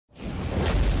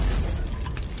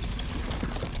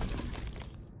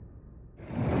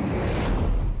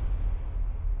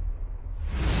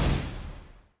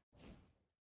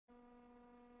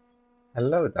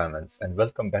Hello Diamonds and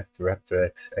welcome back to Raptor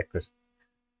X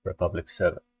Republic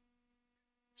server.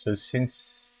 So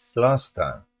since last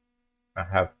time I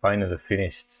have finally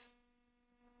finished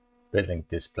building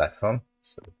this platform,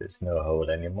 so there's no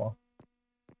hole anymore.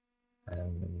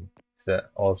 And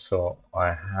also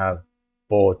I have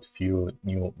bought few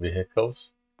new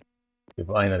vehicles. We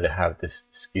finally have this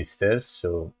skid stairs,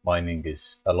 so mining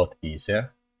is a lot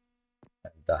easier.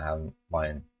 And I have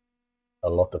mined a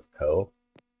lot of coal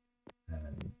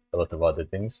and a lot of other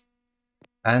things.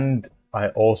 And I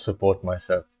also bought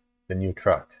myself the new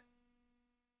truck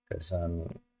because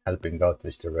I'm helping out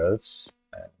with the roads,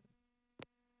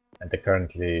 and the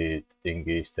currently thing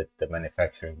is that the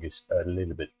manufacturing is a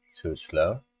little bit too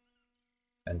slow,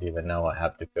 and even now I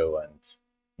have to go and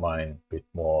mine a bit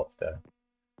more of the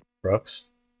rocks.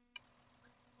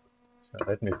 So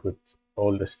let me put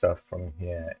all the stuff from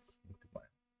here into my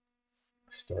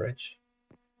storage,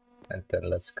 and then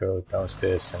let's go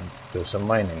downstairs and do some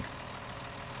mining.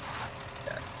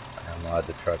 I have my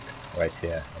other truck right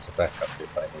here as a backup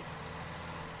if I need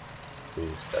to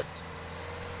use that.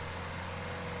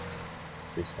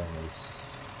 This one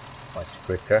is much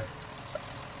quicker, but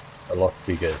a lot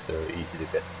bigger, so easy to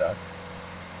get started.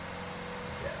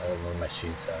 Yeah, all my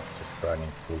machines are just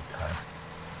running full time.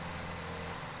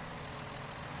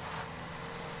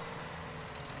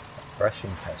 The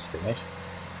crushing has finished.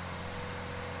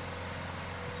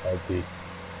 So I did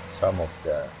some of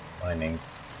the mining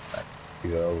like a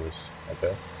few hours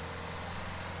ago.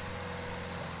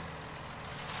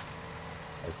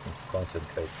 I can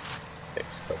concentrate,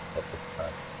 takes a couple of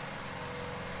time.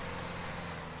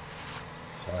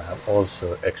 So I have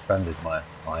also expanded my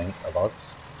mine a lot.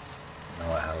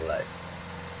 Now I have like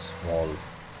small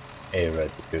area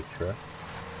to go through,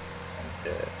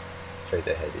 and straight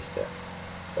ahead is the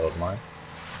gold mine.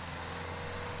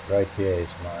 Right here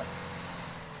is my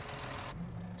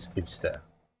skid stair,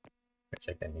 which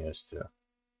I can use to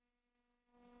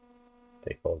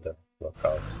take all the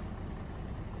blockouts.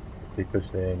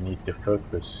 Because we need to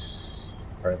focus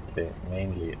currently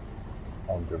mainly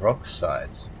on the rock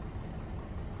sides,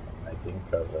 I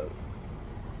think I will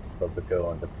probably go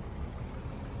on the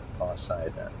far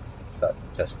side and start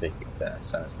just taking the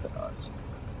sandstone out.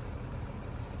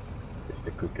 It's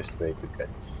the quickest way to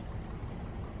get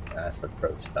asphalt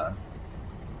roads done.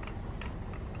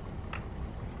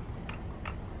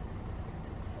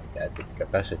 Yeah, the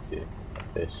capacity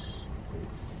of this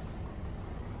is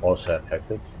also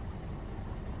affected.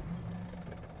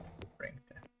 Bring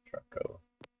the truck over.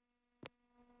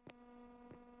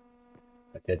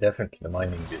 But yeah, definitely the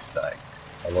mining is like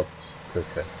a lot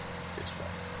quicker this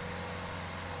one.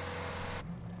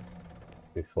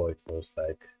 Before it was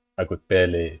like I could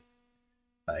barely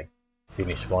like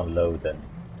finish one load and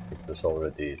it was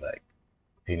already like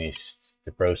finished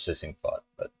the processing part,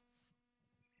 but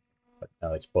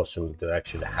now it's possible to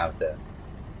actually have the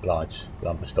large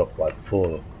lumber stockpile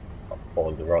full of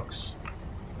all the rocks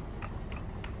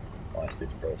whilst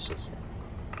it's processing.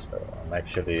 So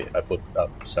I put up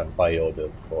some buy order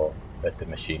for better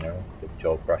machinery, the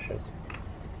jaw crushers.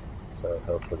 So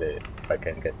hopefully I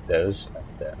can get those and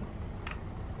then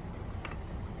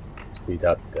speed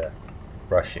up the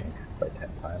crushing by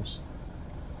 10 times.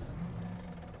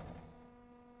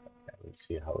 Okay, we'll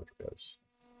see how it goes.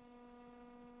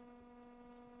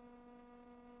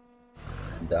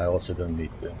 And I also don't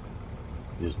need to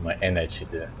use my energy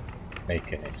to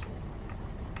make anything.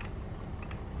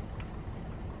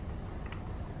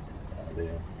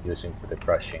 Using for the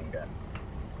crushing and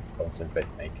concentrate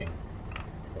making.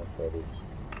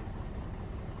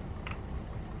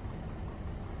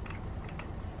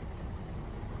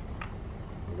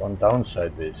 One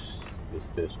downside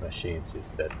with those machines is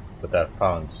that what I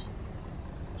found,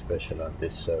 especially on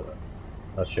this server,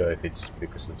 not sure if it's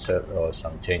because of the server or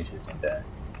some changes in the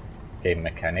game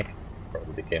mechanic,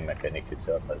 probably the game mechanic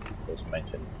itself, as it was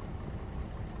mentioned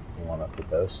in one of the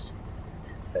posts,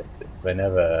 that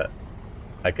whenever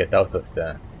I get out of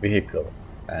the vehicle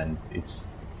and it's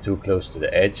too close to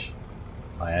the edge,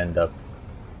 I end up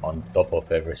on top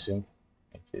of everything.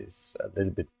 It is a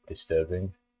little bit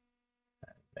disturbing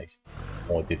and makes it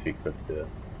more difficult to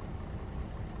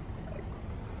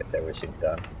get everything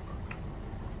done.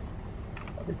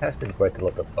 But it has been quite a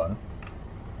lot of fun.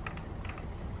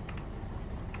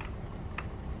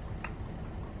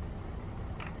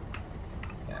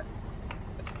 Yeah,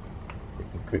 just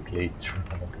taking quickly through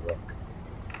the rock.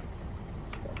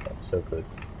 So good.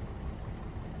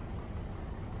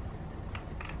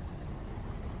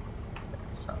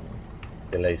 Some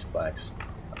delay spikes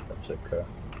sometimes occur.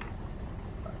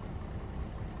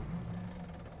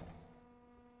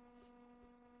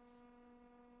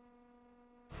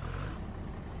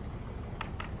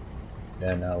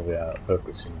 Yeah, now we are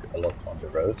focusing a lot on the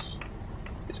roads.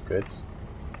 It's good.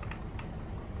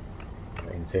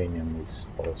 Insanium is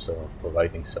also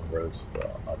providing some roads for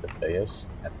other players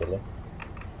happily.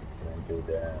 And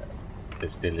there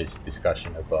still is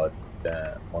discussion about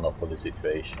the monopoly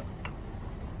situation.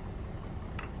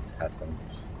 It happened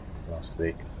last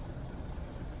week.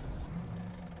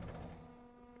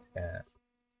 Yeah.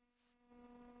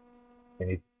 We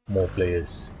need more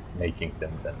players making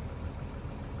them than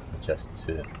just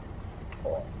two.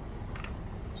 Or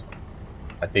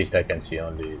at least I can see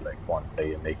only like one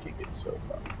player making it so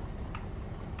far.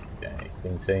 Yeah,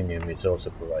 Insanium is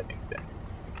also providing them.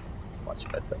 It's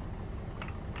much better.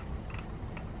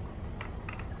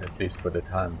 At least for the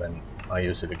time when I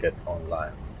usually get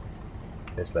online,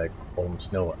 there's like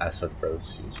almost no asphalt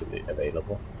roads usually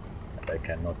available, and I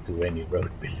cannot do any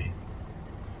road building.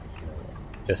 So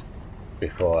just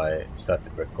before I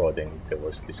started recording, there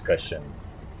was discussion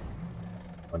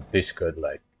on Discord,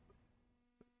 like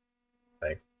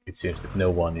it seems that no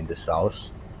one in the south,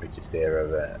 which is the area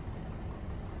where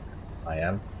I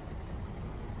am,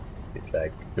 is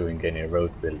like doing any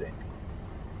road building,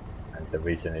 and the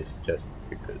reason is just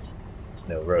because there's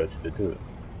no roads to do.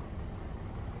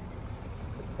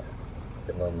 At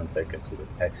the moment I can see the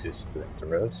taxis doing the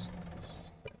roads, which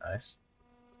is very nice.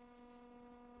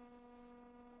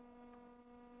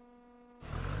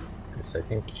 Because I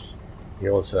think he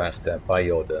also has the buy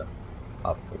order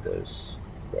up for those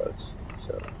roads,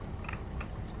 so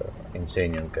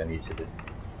Insanium can easily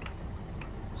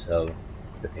sell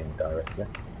to him directly.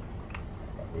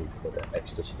 No need for the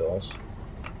extra stores.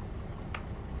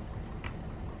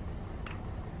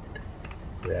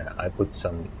 So yeah, I put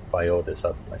some buy orders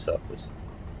up myself as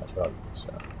well, so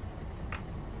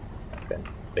I can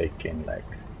bake in like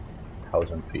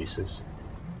 1,000 pieces.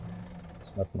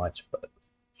 It's not much, but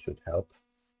should help.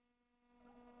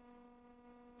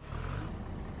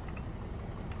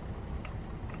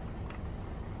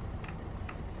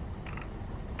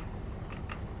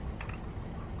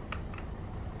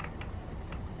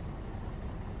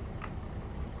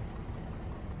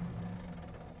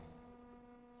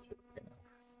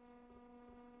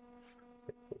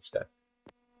 Step.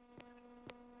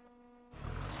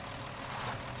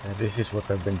 So this is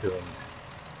what I've been doing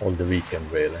all the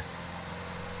weekend really.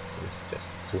 So it's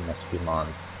just too much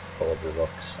demand for all the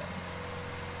rocks,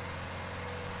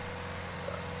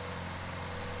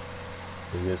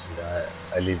 and usually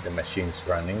I leave the machines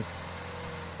running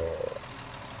for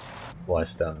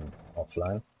whilst I'm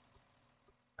offline,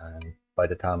 and by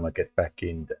the time I get back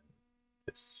in, then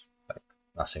there's like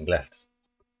nothing left.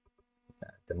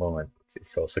 At the moment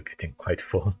it's also getting quite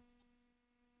full.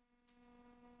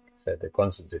 So the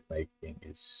concentrate making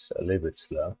is a little bit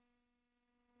slow.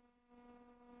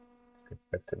 Get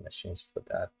better machines for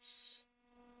that.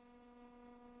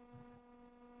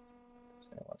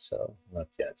 So not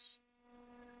yet.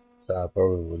 So I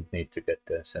probably will need to get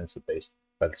the sensor-based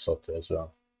belt sorter as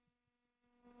well.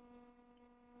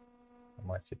 How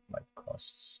much it might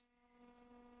cost?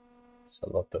 There's a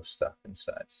lot of stuff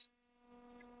inside.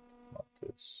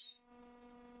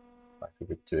 Might be a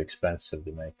bit too expensive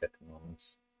to make at the moment.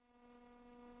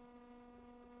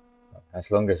 As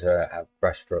long as I have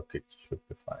brushstroke, it should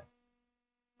be fine.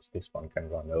 This one can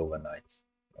run overnight.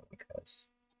 No one cares.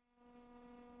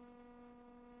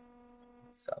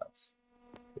 Salads.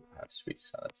 I have sweet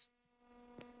salads.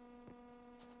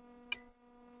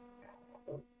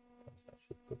 I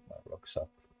should put my rocks up.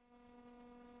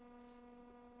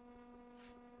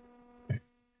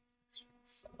 Sweet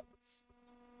salads.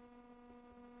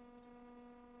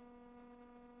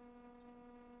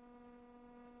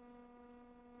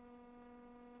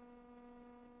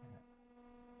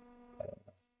 I don't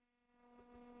know.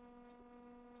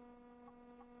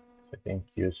 I think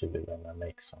usually when I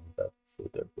make some bad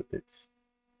food, I put it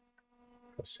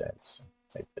for sale, so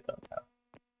maybe I don't have.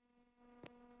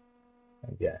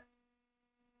 And yeah,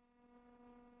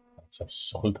 I just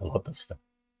sold a lot of stuff.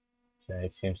 So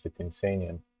it seems that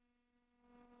Insanium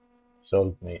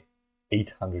sold me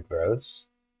 800 roads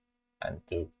and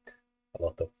took a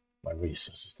lot of my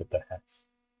resources that I had.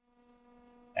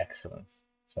 Excellent.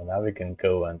 So now we can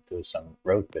go and do some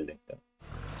road building then.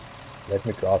 Let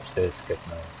me go upstairs, get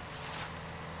my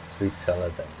sweet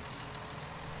salad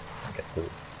and get to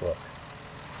work.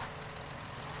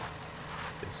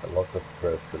 There's a lot of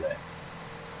road today.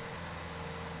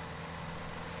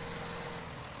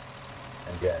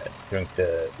 And yeah, during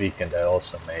the weekend I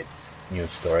also made new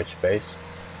storage space.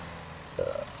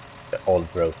 So the old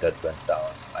road that went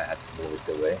down, I had to move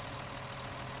it away.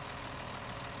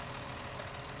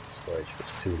 Storage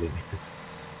was too limited.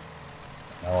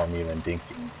 Now I'm even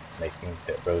thinking making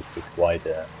the road a bit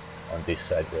wider on this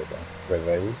side where the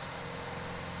river is.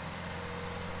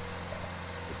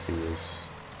 To use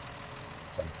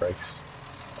some brakes,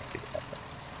 make it happen.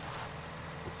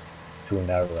 It's too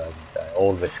narrow and I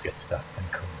always get stuck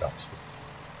and going upstairs.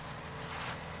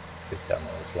 This time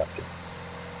I was lucky.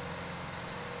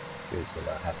 So usually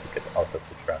I have to get out of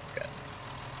the truck and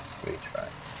retry.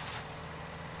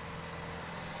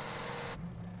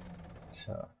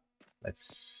 So let's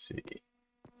see.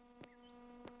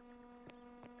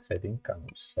 Because I think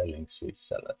I'm selling sweet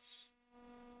salads.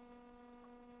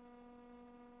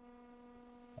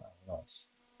 Nice.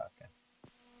 Okay.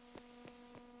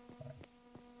 Fine.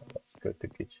 Let's go to the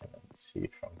kitchen and see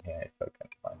from here if I can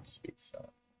find sweet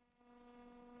salad.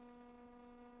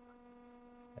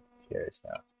 Here is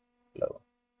now low.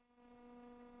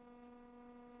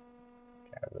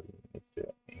 Okay, I will need to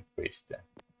increase the.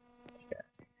 Yeah.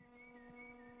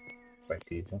 It's quite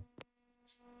easy.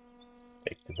 Just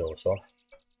take the doors off.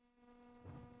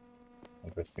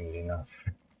 Interestingly enough,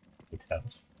 it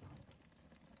helps.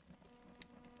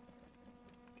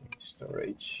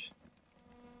 Storage.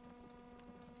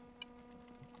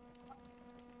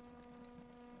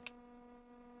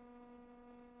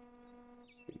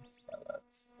 Sweet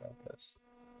salads. Where does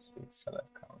sweet salad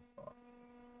come from?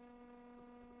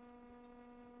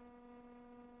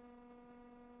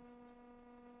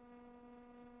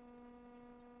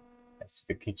 That's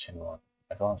the kitchen one.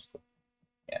 Advanced.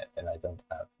 Yeah, then I don't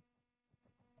have.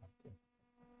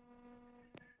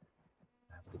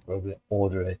 I have to probably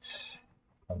order it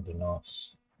from the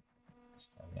north.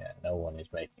 Yeah, no one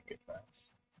is making it, right?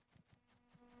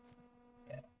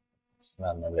 Yeah, it's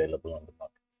not available on the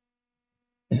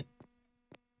market.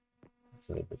 It's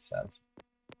a little bit sad.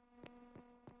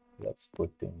 Let's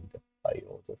put in the buy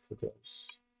order for those.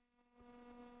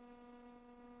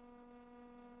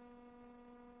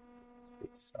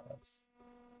 Sweet salads.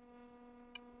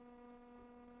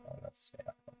 So let's say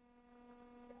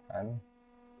 10.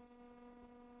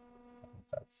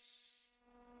 That's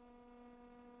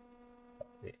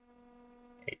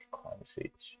 8 coins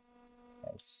each.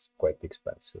 It's quite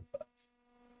expensive, but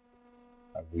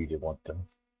I really want them.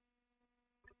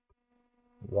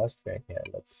 Last thing here,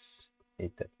 let's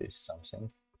eat at least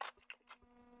something.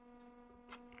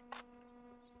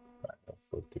 Random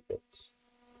food to get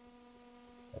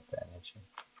that energy.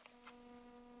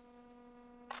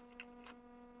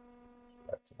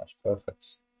 Pretty much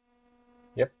perfect.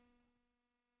 Yep.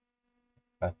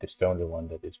 That is the only one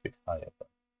that is a bit higher, but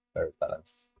very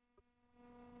balanced.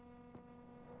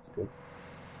 It's good.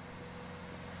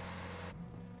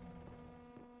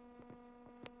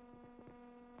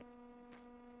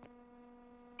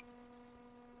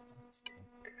 Let's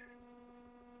take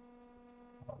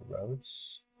our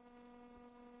roads.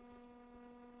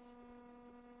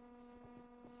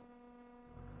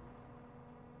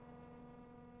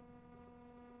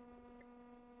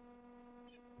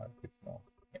 A bit more.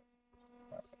 Yep.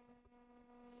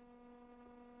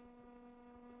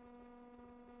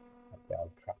 Okay, our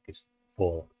truck is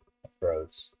full of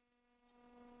roads.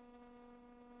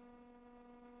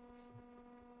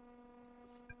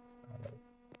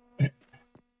 Can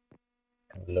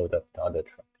load up the other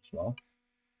truck as well.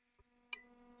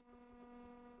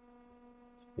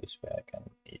 This way I can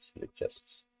easily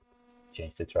just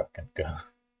change the truck and go. And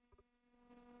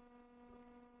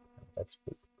let's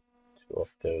put 2 of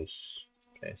those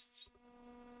places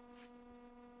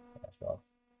as well.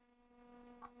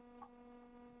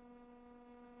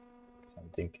 I'm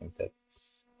thinking that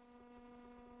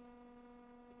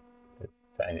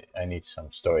I need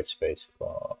some storage space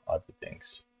for other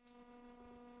things.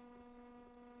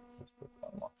 Let's put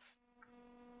one more.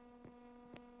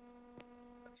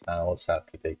 Because I also have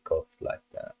to take off like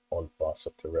the old parts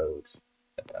of the road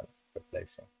that I'm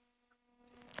replacing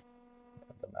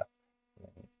on the map.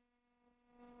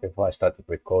 Before I started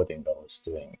recording, I was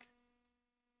doing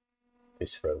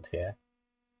this road here.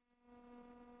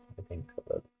 I think I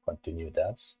will continue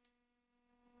that.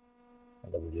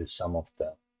 And I will use some of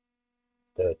the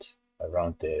dirt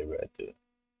around the area to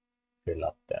fill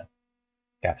up the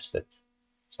gaps that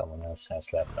someone else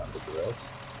has left under the road.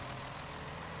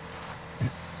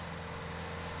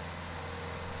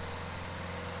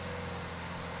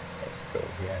 Let's go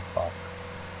here and park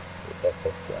the top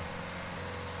of the road.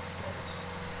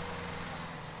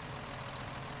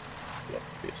 Block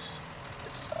this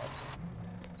side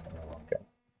so no one can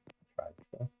drive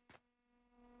through.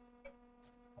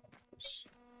 This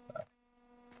back.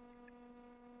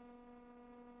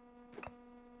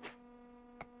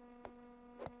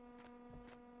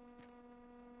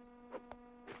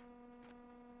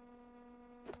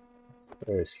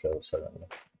 Very slow suddenly.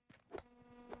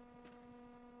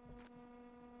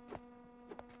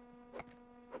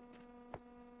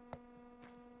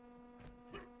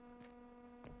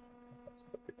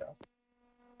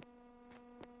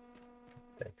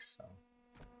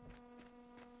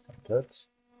 dirt.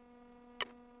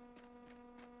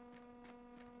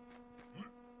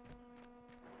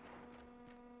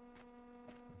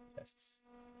 Just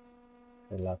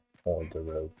fill up all the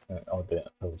road, all the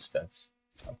roads that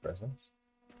are present.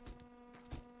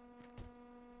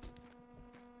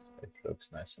 It looks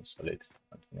nice and solid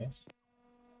underneath.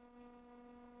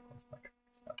 It's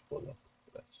not full of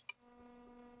that.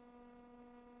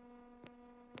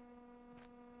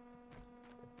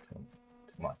 Too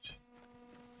much.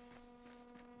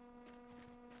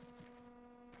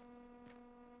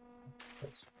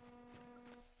 That's it.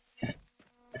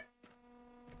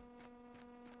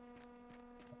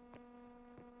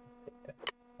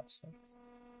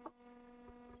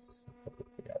 So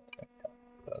we got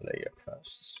a layer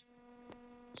first.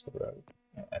 So road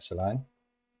as a line.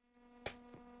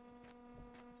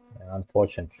 And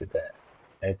unfortunately, the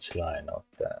edge line of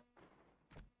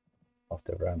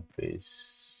the ramp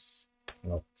is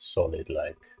not solid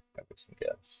like everything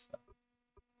else.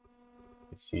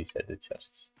 It's easier to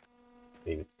just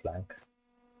leave it blank.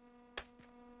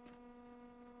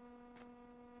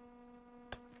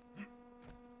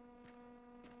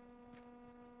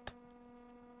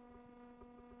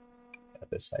 The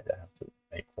other side I have to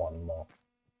make one more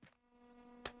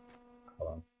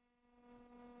column.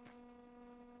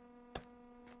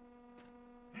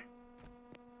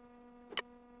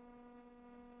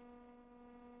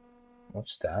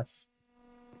 What's that?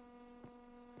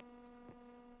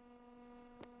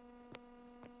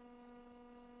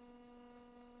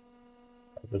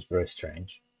 That was very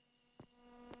strange.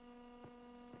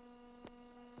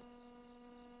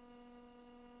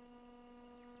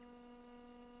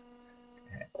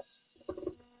 Yes.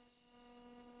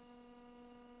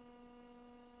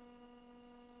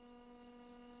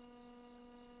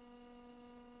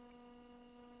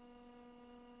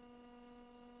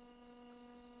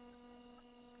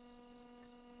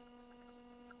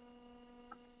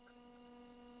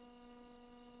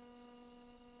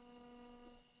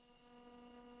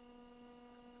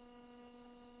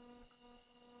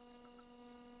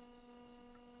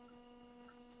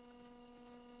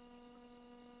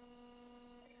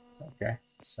 Okay,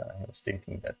 so I was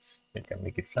thinking that we can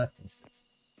make it flat instead.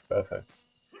 Perfect.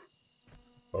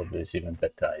 Probably is even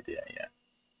better idea, yeah.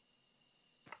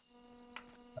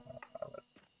 I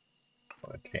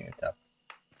will clean it up.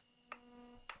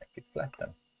 Make it flat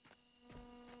then.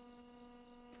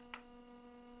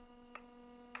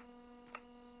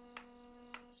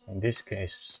 In this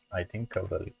case, I think I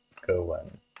will go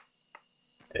and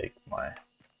take my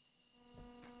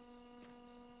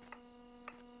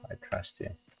trusty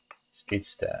skid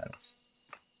stand.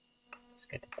 Let's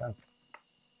get it done.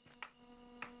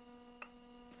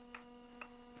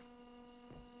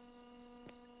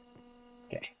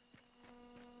 Okay,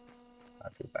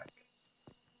 I'll be back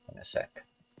in a sec.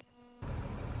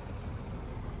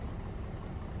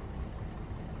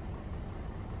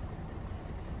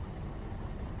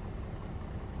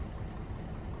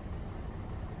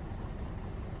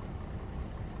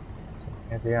 So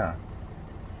here we are.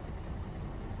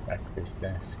 Back with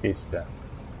the skid stand.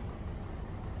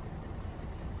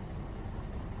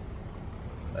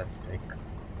 Let's take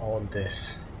all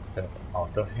this dirt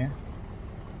out of here.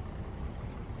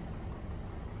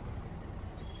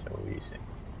 It's so easy.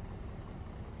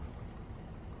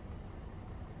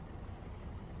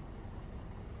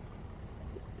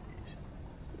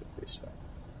 This way.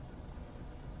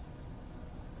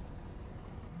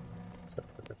 So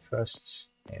for the first,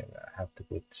 I have to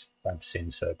put ramps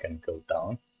in so I can go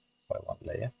down by one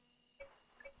layer.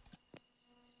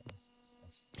 So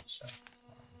let's do so.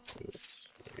 1, 2,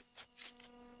 3,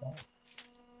 4. 1,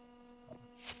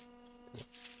 2,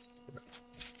 3.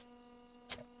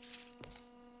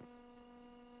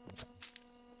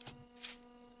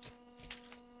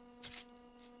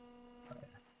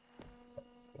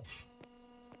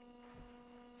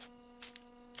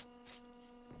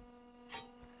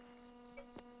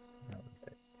 Now we'll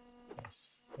take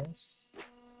this,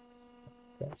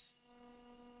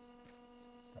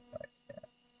 right there.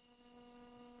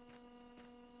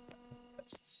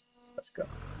 Let's go.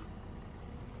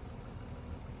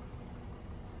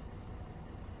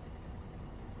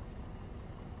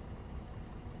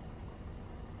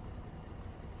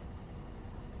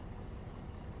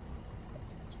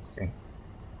 That's interesting.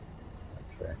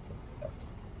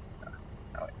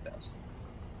 Now it does.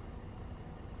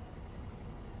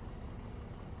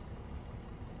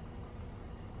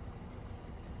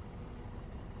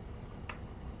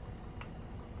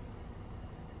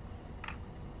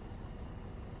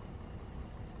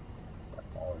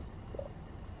 More flow.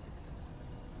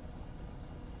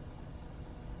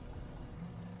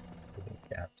 I think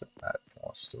you have to add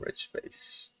more stuff. storage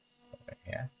space over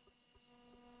here.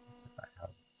 I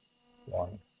have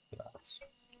one flat.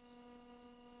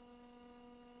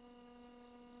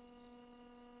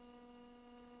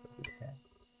 Over here.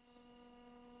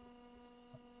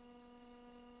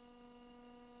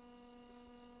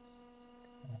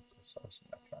 That's a source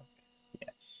network.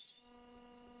 Yes.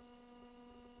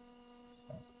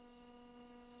 So,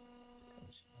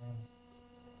 goes here,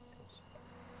 goes here.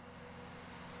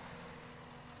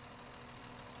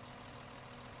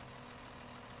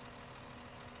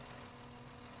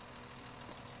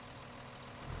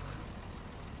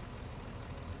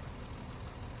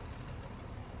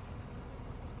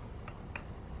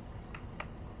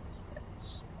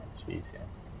 It's much easier.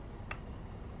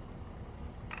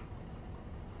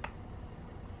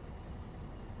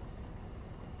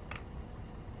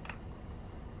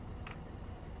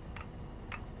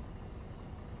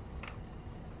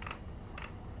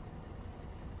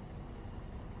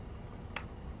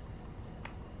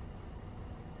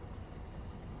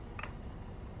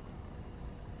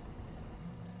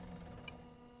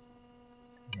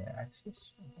 Yeah,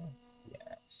 access.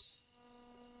 Yes.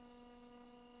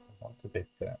 I want a bit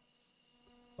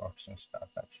rocks and stuff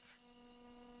actually.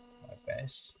 My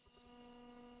base.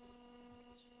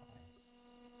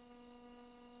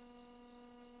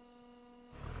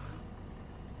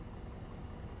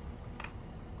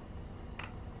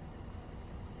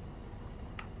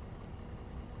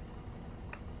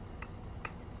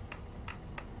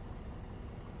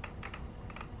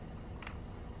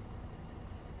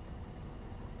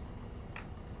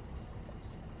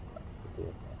 That's fine. That's the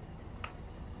deal.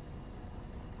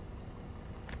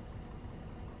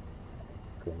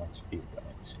 Go much deeper,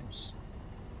 it seems.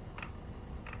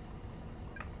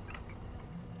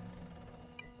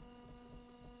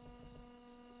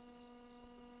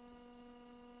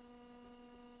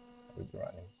 We're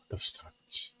running out of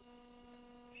storage.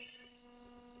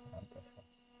 Wonderful.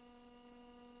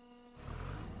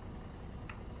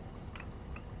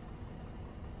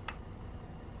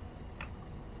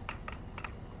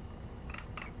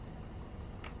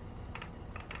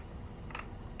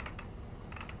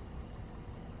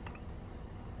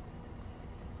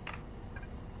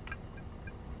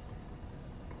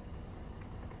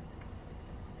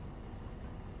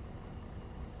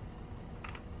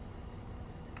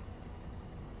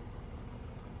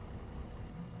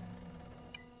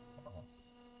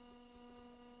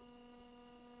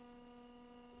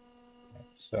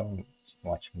 It's so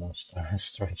much more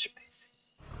storage space.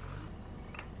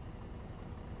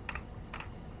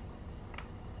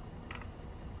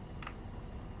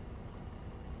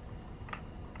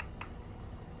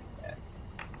 Yeah.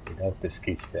 Without the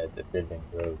skidstead, the building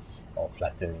roads or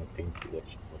flattening things actually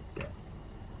would be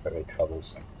very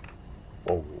troublesome.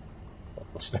 Oh,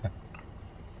 what was that?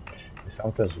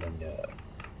 Sometimes when you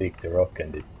dig the rock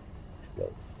and it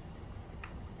explodes.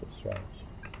 So strange.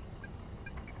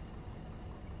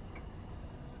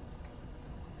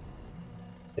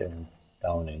 Then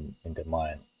down in the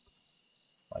mine,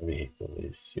 my vehicle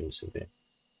is usually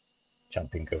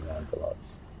jumping around a lot.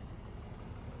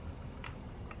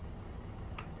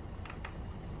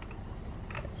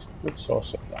 It's a good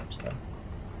source of limestone.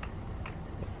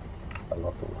 A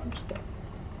lot of limestone.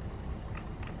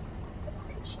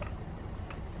 Okay, so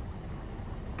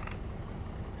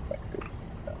it's quite good.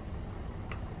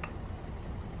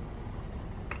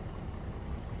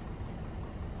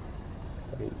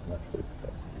 But it's not good, but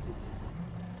it is.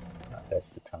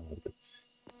 That's the tunnel that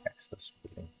X was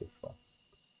building before.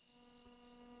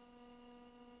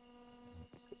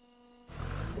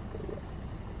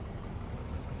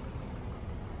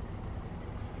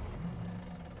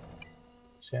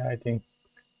 So yeah, I think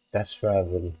that's where I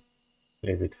will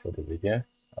leave it for the video.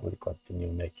 I will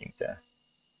continue making the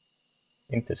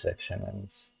intersection and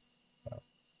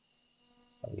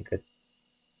I will get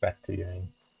back to you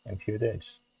in a few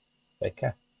days. Take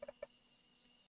care.